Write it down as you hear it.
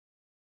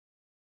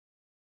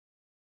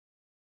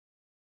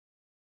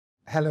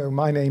Hello,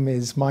 my name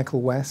is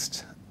Michael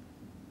West.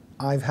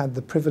 I've had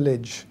the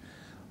privilege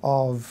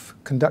of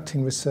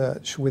conducting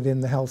research within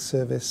the health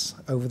service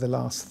over the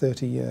last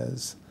 30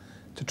 years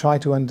to try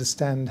to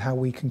understand how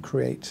we can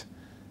create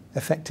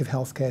effective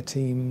healthcare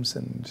teams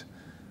and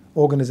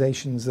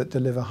organisations that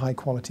deliver high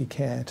quality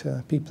care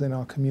to people in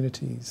our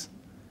communities.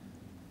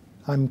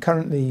 I'm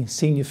currently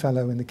Senior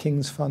Fellow in the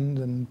King's Fund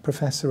and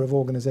Professor of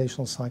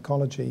Organisational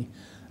Psychology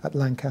at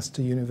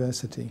Lancaster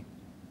University.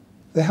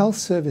 The health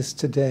service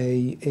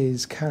today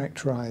is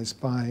characterised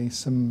by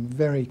some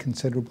very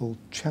considerable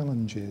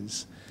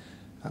challenges.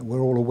 We're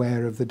all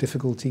aware of the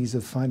difficulties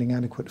of finding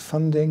adequate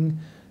funding,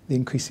 the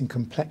increasing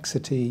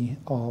complexity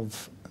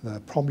of the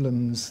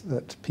problems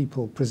that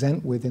people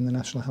present with in the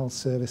National Health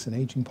Service, an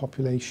ageing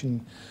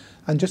population,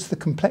 and just the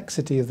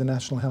complexity of the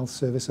National Health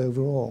Service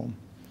overall.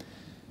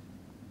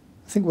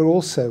 I think we're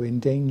also in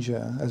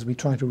danger, as we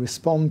try to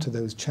respond to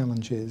those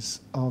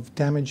challenges, of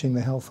damaging the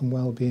health and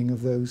well-being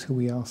of those who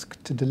we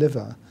ask to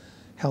deliver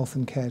health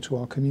and care to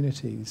our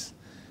communities.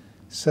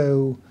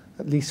 So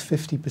at least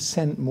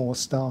 50% more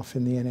staff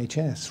in the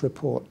NHS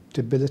report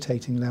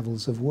debilitating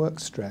levels of work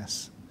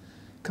stress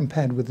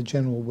compared with the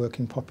general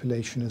working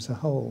population as a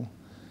whole.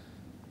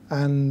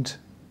 And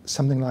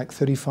something like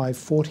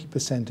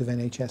 35–40% of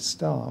NHS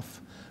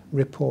staff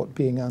report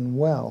being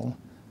unwell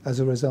as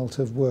a result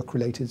of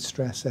work-related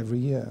stress every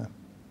year.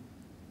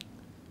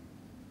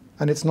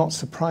 And it's not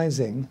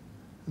surprising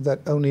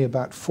that only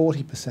about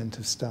 40%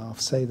 of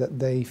staff say that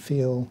they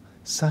feel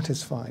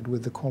satisfied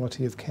with the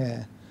quality of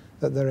care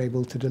that they're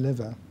able to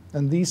deliver.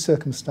 And these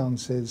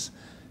circumstances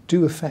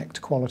do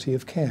affect quality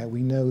of care.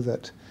 We know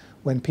that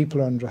when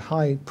people are under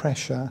high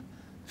pressure,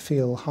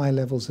 feel high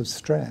levels of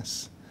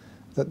stress,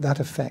 that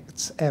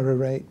affects error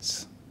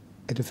rates,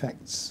 it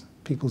affects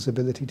people's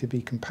ability to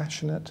be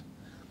compassionate,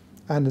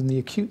 and in the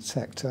acute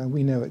sector,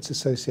 we know it's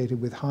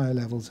associated with higher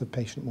levels of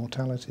patient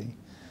mortality.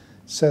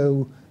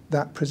 So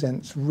that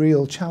presents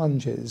real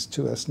challenges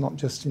to us, not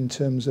just in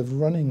terms of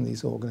running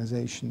these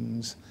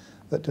organisations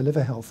that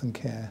deliver health and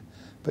care,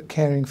 but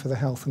caring for the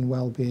health and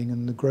well-being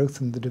and the growth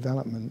and the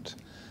development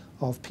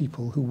of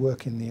people who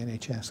work in the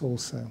NHS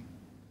also.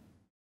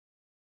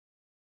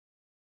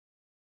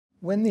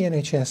 When the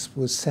NHS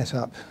was set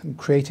up and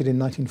created in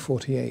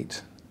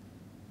 1948,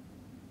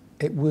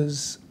 it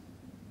was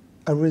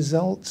a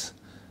result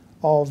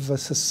of a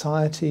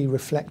society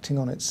reflecting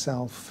on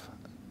itself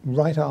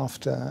right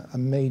after a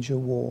major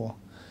war,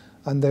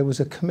 and there was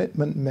a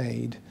commitment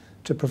made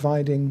to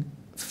providing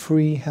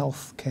free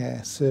health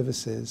care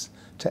services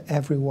to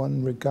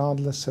everyone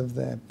regardless of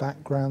their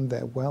background,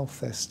 their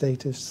wealth, their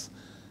status,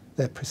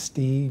 their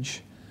prestige.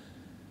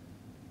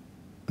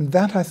 And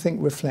that, I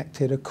think,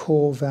 reflected a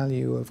core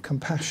value of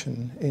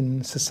compassion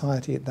in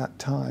society at that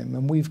time,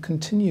 and we've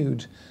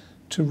continued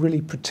to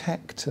really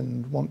protect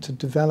and want to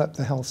develop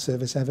the health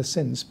service ever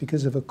since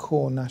because of a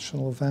core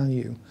national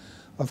value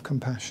of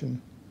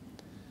compassion.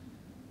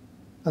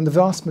 And the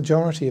vast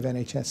majority of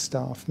NHS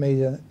staff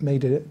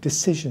made a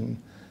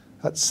decision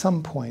at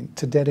some point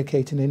to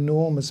dedicate an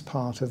enormous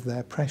part of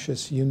their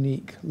precious,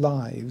 unique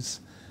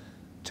lives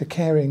to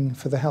caring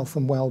for the health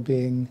and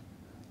well-being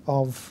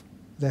of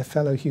their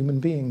fellow human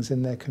beings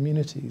in their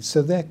communities.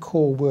 So their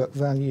core work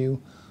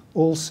value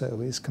also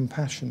is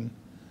compassion.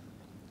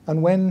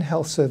 And when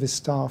health service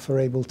staff are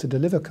able to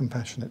deliver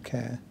compassionate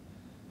care,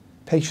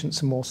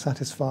 patients are more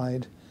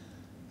satisfied,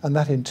 and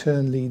that in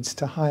turn leads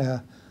to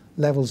higher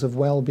levels of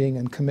well-being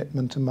and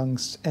commitment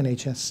amongst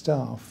NHS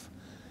staff.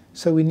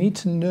 So we need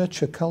to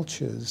nurture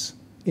cultures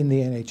in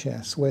the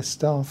NHS where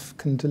staff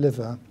can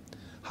deliver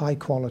high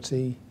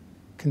quality,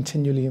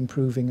 continually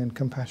improving and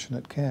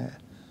compassionate care.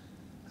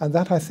 And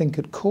that, I think,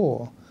 at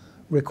core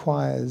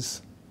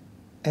requires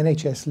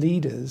NHS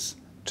leaders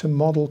to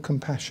model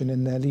compassion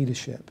in their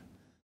leadership.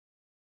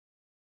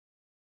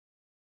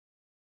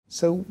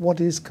 So what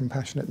is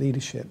compassionate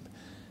leadership?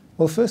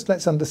 Well, first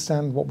let's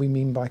understand what we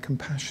mean by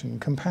compassion.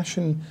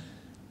 Compassion,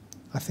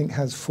 I think,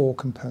 has four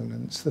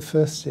components. The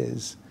first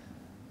is,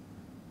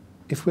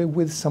 if we're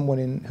with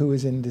someone who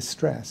is in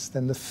distress,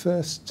 then the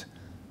first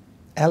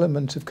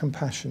element of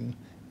compassion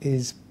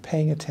is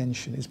paying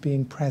attention, is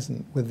being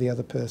present with the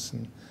other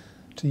person.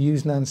 To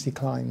use Nancy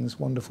Kline's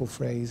wonderful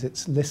phrase,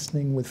 it's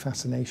listening with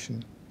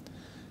fascination.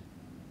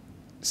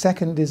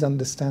 Second is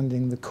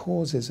understanding the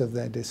causes of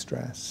their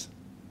distress.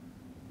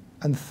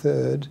 And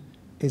third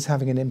is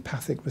having an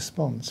empathic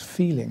response,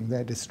 feeling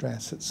their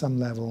distress at some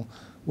level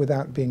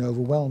without being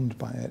overwhelmed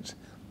by it,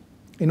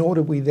 in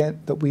order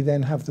that we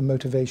then have the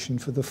motivation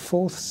for the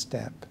fourth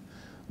step,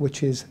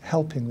 which is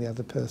helping the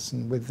other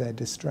person with their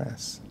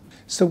distress.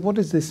 So what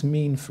does this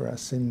mean for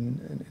us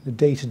in a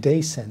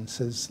day-to-day sense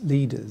as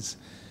leaders?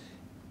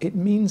 It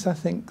means, I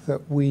think,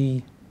 that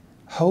we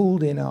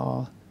hold in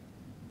our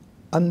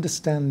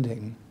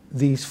understanding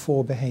these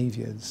four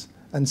behaviours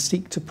and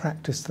seek to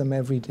practice them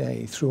every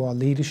day through our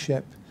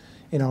leadership,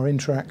 in our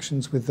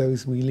interactions with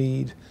those we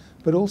lead,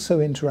 but also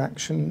in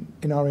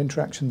our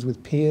interactions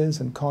with peers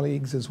and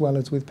colleagues as well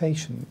as with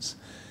patients.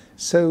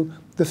 So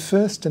the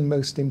first and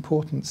most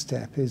important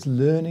step is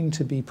learning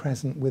to be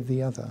present with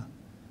the other.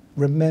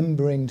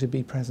 remembering to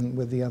be present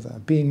with the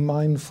other, being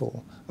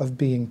mindful of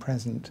being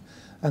present,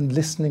 and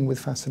listening with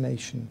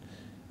fascination.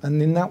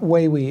 And in that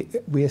way we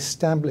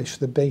establish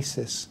the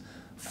basis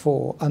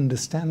for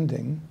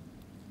understanding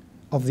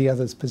of the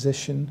other's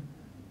position,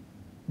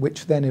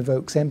 which then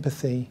evokes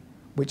empathy,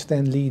 which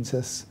then leads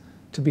us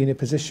to be in a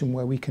position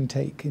where we can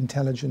take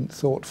intelligent,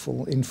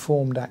 thoughtful,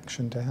 informed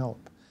action to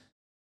help.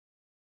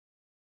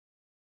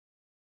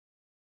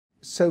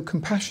 So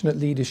compassionate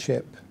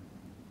leadership,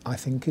 I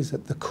think, is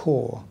at the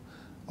core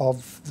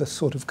of the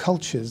sort of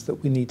cultures that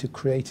we need to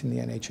create in the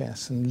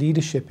NHS, and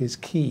leadership is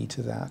key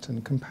to that,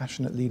 and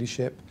compassionate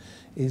leadership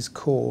is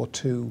core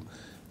to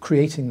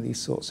creating these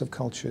sorts of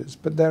cultures.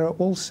 But there are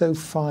also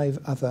 5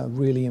 other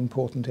really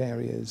important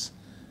areas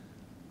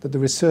that the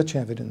research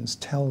evidence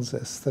tells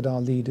us that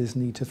our leaders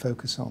need to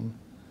focus on.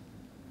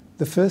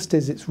 The first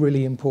is it's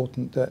really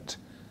important that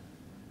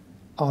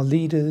our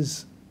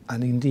leaders,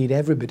 and indeed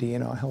everybody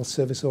in our health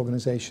service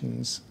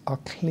organisations, are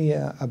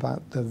clear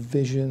about the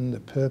vision,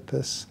 the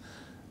purpose,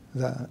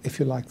 if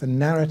you like, the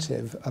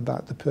narrative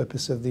about the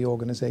purpose of the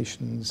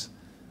organisations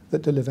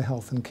that deliver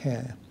health and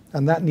care.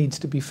 And that needs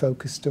to be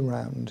focused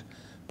around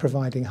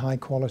providing high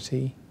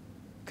quality,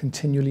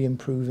 continually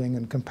improving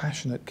and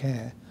compassionate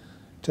care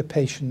to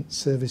patients,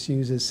 service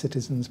users,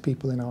 citizens,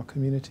 people in our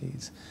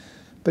communities.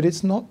 But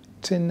it's not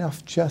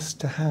enough just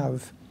to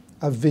have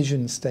a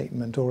vision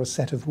statement or a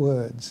set of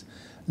words.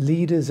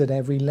 Leaders at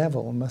every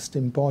level must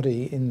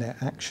embody in their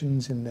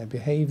actions, in their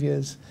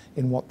behaviours,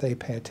 in what they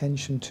pay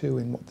attention to,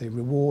 in what they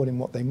reward, in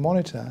what they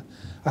monitor,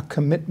 a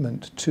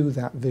commitment to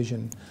that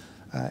vision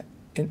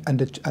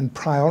and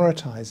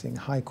prioritising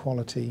high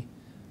quality,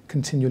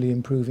 continually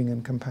improving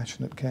and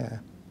compassionate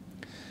care.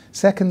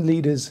 Second,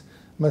 leaders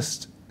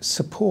must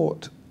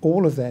support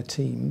all of their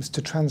teams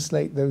to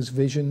translate those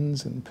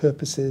visions and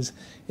purposes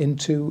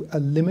into a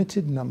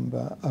limited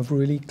number of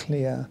really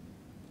clear,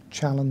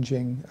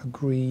 challenging,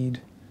 agreed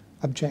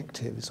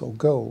objectives or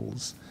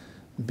goals.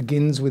 It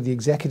begins with the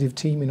executive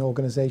team in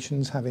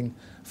organisations having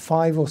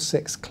 5 or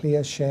 6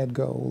 clear shared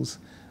goals,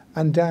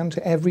 and down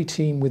to every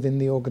team within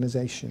the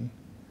organisation,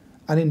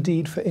 and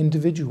indeed for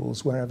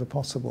individuals wherever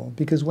possible.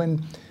 Because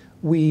when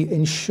we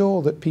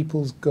ensure that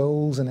people's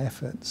goals and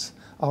efforts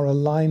are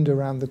aligned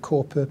around the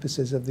core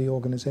purposes of the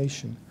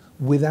organisation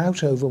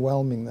without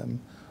overwhelming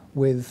them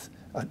with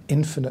an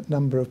infinite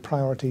number of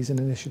priorities and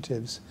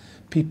initiatives,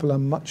 people are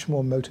much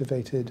more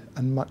motivated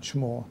and much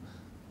more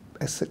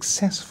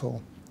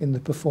successful in the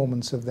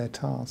performance of their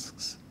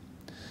tasks.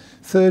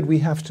 Third, we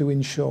have to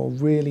ensure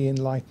really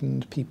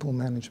enlightened people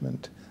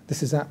management.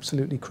 This is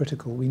absolutely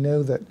critical. We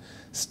know that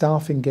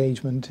staff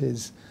engagement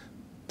is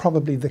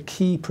probably the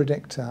key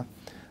predictor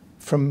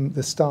from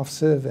the staff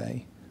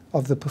survey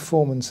of the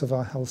performance of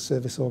our health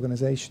service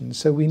organisations.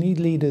 So we need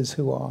leaders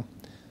who are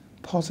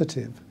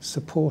positive,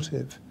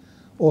 supportive,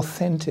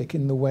 authentic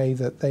in the way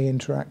that they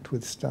interact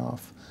with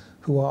staff,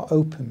 who are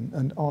open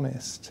and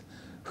honest,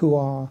 who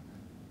are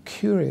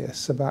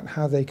curious about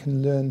how they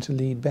can learn to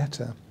lead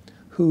better,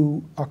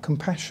 who are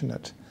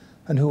compassionate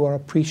and who are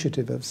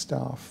appreciative of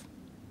staff.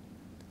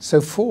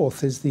 So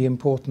fourth is the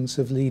importance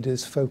of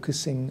leaders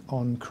focusing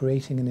on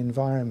creating an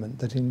environment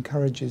that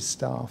encourages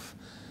staff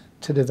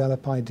to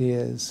develop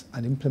ideas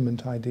and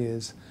implement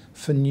ideas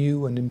for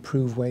new and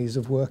improved ways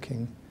of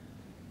working.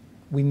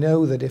 We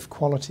know that if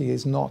quality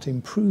is not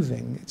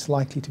improving, it's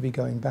likely to be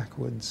going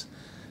backwards.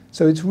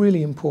 So it's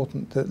really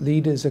important that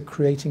leaders are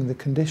creating the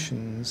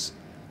conditions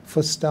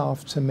for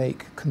staff to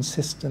make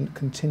consistent,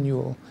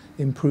 continual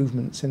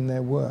improvements in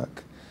their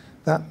work.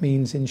 That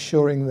means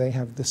ensuring they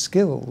have the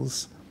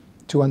skills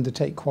to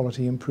undertake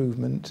quality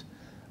improvement,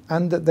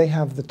 and that they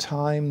have the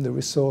time, the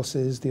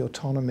resources, the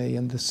autonomy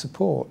and the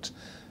support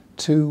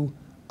to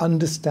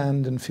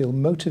understand and feel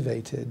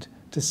motivated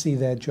to see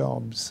their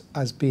jobs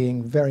as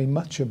being very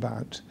much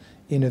about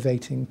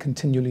innovating,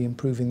 continually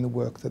improving the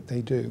work that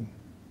they do.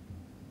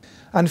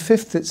 And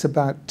fifth, it's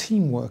about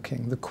team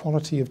working, the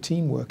quality of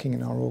team working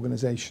in our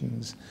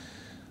organisations.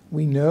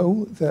 We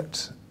know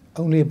that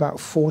only about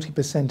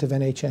 40% of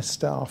NHS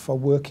staff are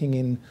working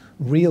in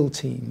real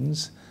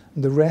teams,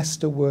 and the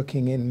rest are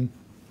working in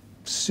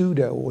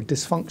pseudo or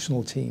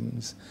dysfunctional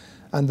teams.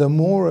 And the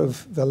more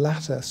of the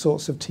latter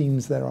sorts of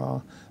teams there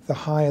are, the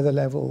higher the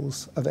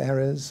levels of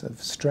errors,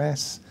 of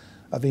stress,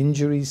 of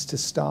injuries to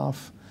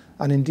staff,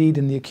 and indeed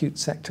in the acute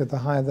sector, the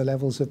higher the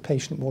levels of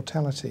patient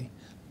mortality,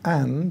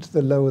 and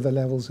the lower the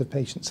levels of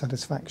patient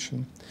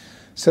satisfaction.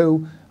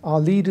 So our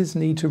leaders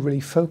need to really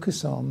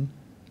focus on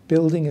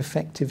building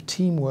effective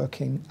team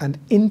working and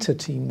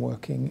inter-team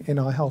working in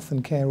our health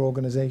and care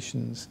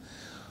organisations.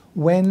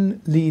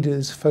 When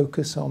leaders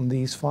focus on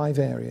these 5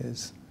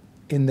 areas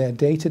in their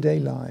day-to-day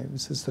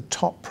lives as the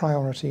top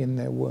priority in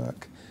their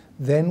work,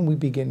 then we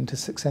begin to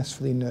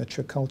successfully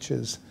nurture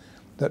cultures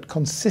that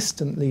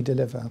consistently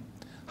deliver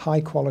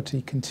high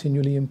quality,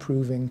 continually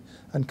improving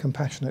and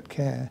compassionate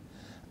care,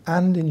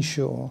 and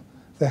ensure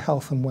the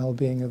health and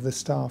well-being of the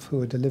staff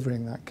who are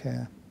delivering that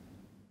care.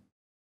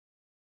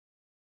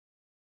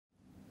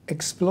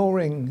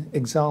 Exploring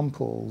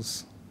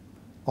examples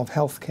of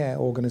healthcare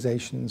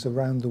organisations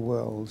around the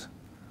world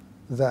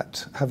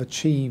that have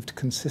achieved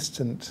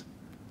consistent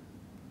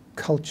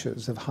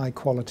cultures of high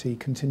quality,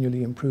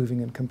 continually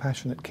improving and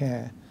compassionate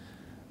care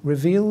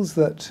reveals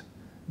that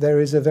there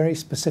is a very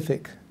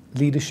specific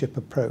leadership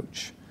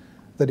approach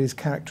that is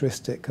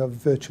characteristic of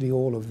virtually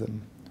all of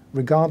them,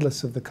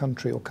 regardless of the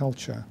country or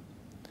culture.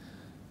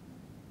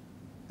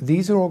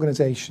 These are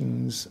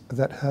organisations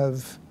that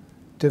have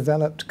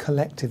developed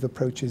collective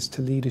approaches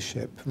to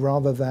leadership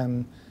rather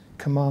than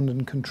command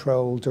and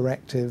control,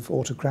 directive,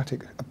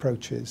 autocratic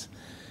approaches.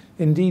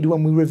 Indeed,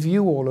 when we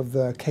review all of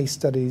the case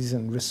studies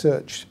and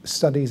research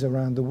studies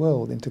around the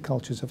world into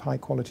cultures of high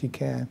quality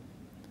care,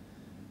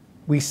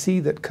 we see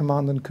that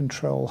command and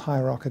control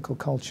hierarchical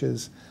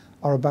cultures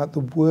are about the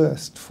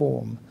worst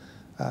form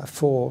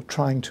for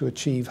trying to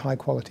achieve high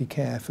quality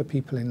care for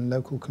people in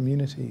local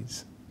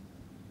communities.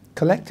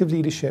 Collective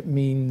leadership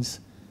means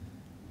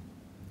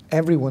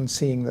everyone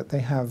seeing that they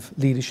have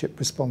leadership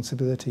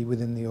responsibility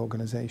within the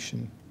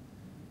organisation.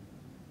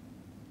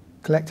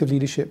 Collective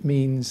leadership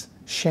means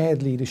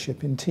shared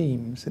leadership in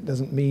teams. It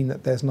doesn't mean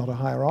that there's not a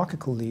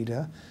hierarchical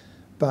leader,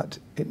 but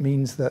it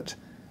means that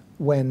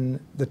when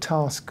the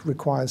task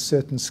requires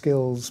certain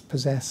skills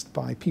possessed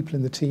by people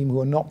in the team who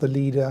are not the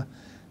leader,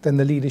 then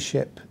the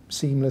leadership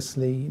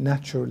seamlessly,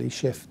 naturally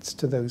shifts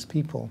to those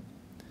people.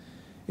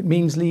 It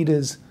means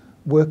leaders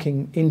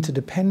working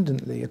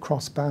interdependently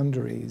across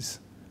boundaries,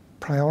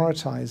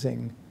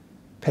 prioritising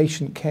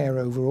patient care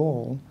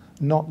overall,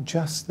 not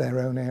just their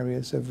own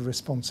areas of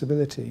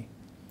responsibility.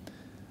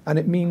 And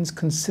it means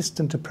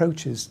consistent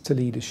approaches to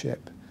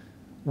leadership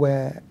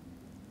where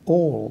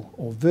all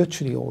or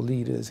virtually all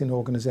leaders in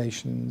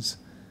organisations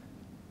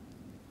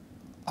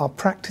are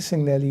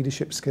practicing their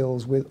leadership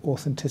skills with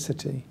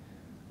authenticity,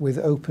 with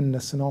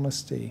openness and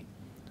honesty,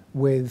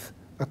 with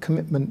a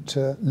commitment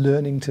to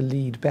learning to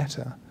lead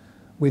better,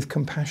 with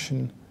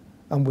compassion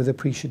and with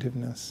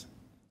appreciativeness.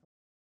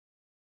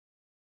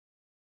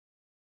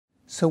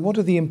 So what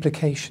are the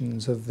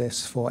implications of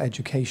this for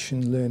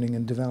education, learning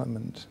and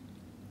development?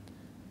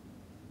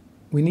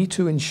 We need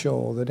to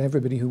ensure that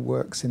everybody who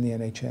works in the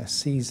NHS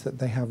sees that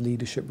they have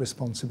leadership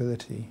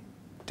responsibility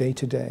day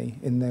to day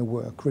in their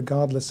work,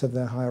 regardless of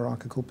their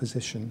hierarchical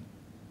position.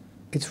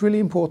 It's really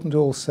important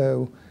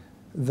also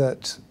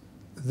that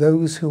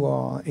those who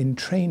are in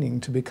training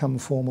to become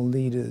formal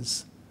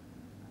leaders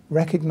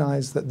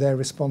recognise that their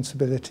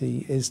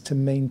responsibility is to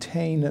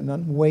maintain an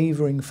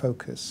unwavering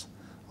focus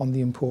on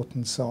the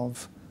importance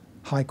of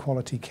high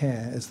quality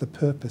care as the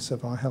purpose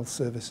of our health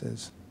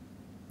services.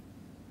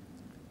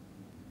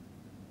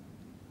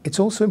 It's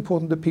also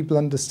important that people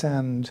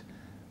understand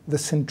the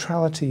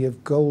centrality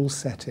of goal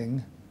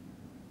setting,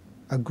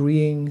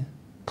 agreeing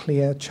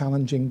clear,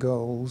 challenging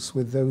goals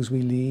with those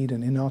we lead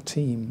and in our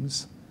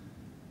teams,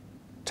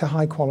 to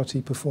high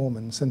quality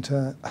performance and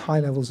to high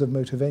levels of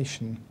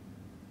motivation.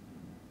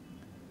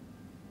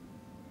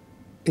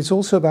 It's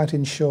also about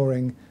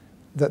ensuring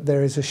that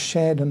there is a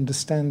shared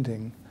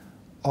understanding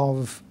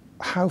of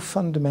how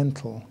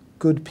fundamental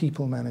good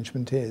people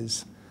management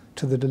is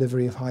to the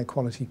delivery of high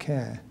quality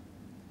care.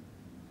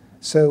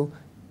 So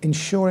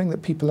ensuring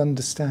that people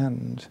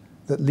understand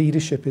that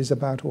leadership is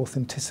about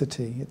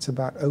authenticity, it's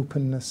about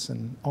openness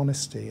and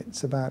honesty,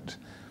 it's about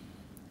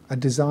a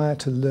desire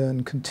to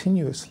learn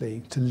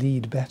continuously to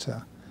lead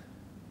better.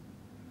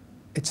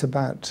 It's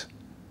about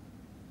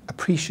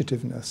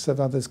appreciativeness of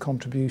others'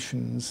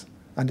 contributions,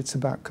 and it's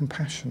about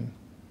compassion.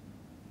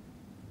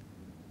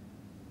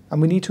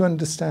 And we need to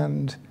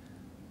understand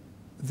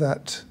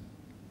that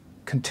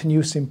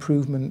continuous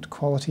improvement,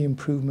 quality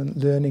improvement,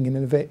 learning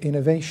and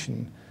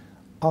innovation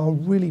are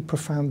really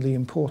profoundly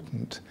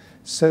important.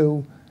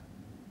 So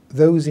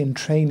those in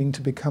training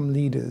to become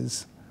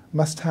leaders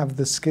must have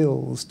the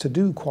skills to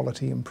do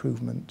quality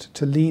improvement,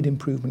 to lead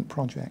improvement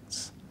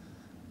projects,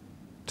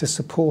 to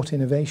support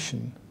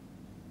innovation,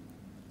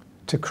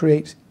 to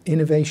create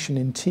innovation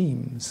in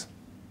teams,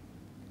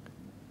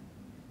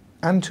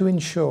 and to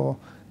ensure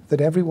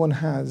that everyone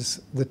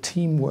has the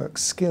teamwork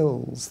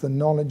skills, the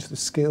knowledge, the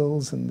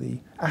skills and the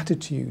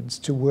attitudes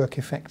to work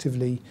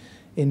effectively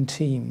in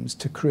teams,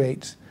 to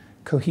create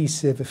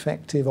cohesive,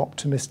 effective,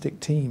 optimistic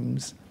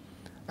teams,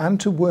 and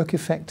to work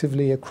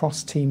effectively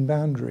across team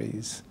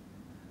boundaries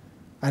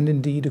and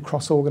indeed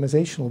across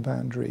organisational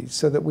boundaries,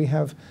 so that we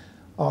have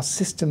our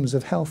systems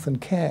of health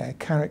and care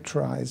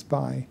characterised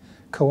by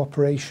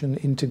cooperation,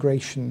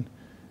 integration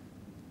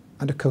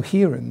and a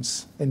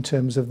coherence in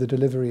terms of the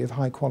delivery of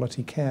high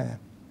quality care.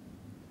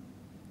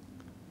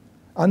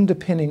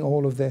 Underpinning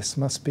all of this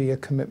must be a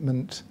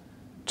commitment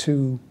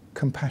to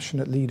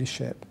compassionate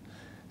leadership.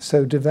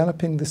 So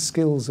developing the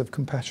skills of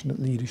compassionate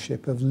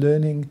leadership, of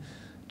learning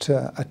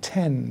to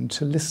attend,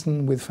 to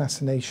listen with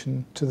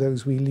fascination to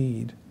those we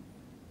lead,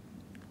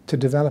 to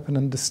develop an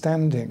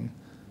understanding,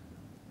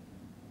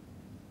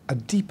 a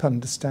deep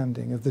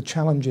understanding of the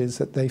challenges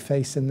that they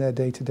face in their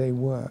day-to-day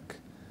work,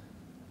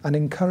 and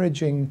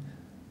encouraging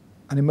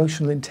an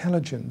emotional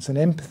intelligence and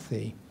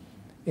empathy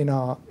in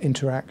our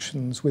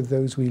interactions with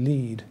those we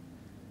lead.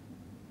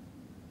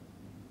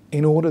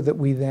 in order that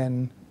we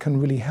then can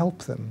really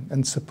help them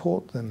and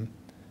support them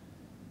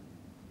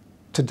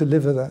to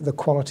deliver the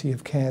quality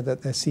of care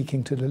that they're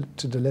seeking to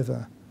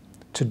deliver,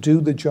 to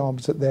do the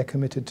jobs that they're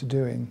committed to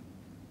doing.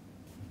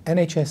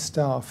 NHS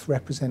staff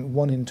represent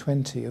 1 in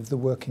 20 of the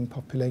working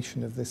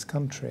population of this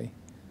country.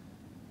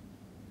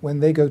 When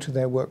they go to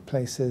their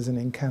workplaces and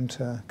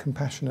encounter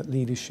compassionate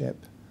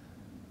leadership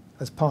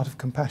as part of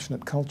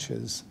compassionate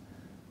cultures,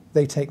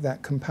 they take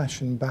that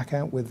compassion back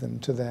out with them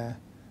to their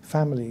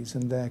families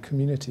and their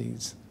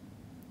communities.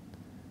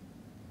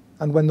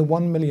 And when the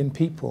 1 million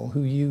people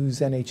who use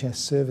NHS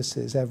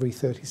services every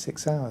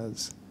 36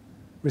 hours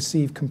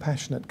receive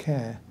compassionate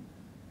care,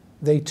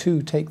 they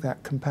too take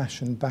that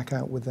compassion back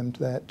out with them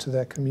to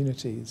their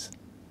communities.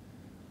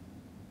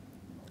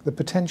 The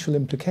potential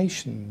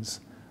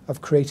implications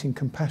of creating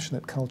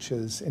compassionate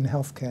cultures in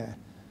healthcare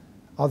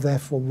are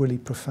therefore really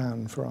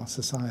profound for our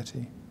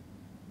society.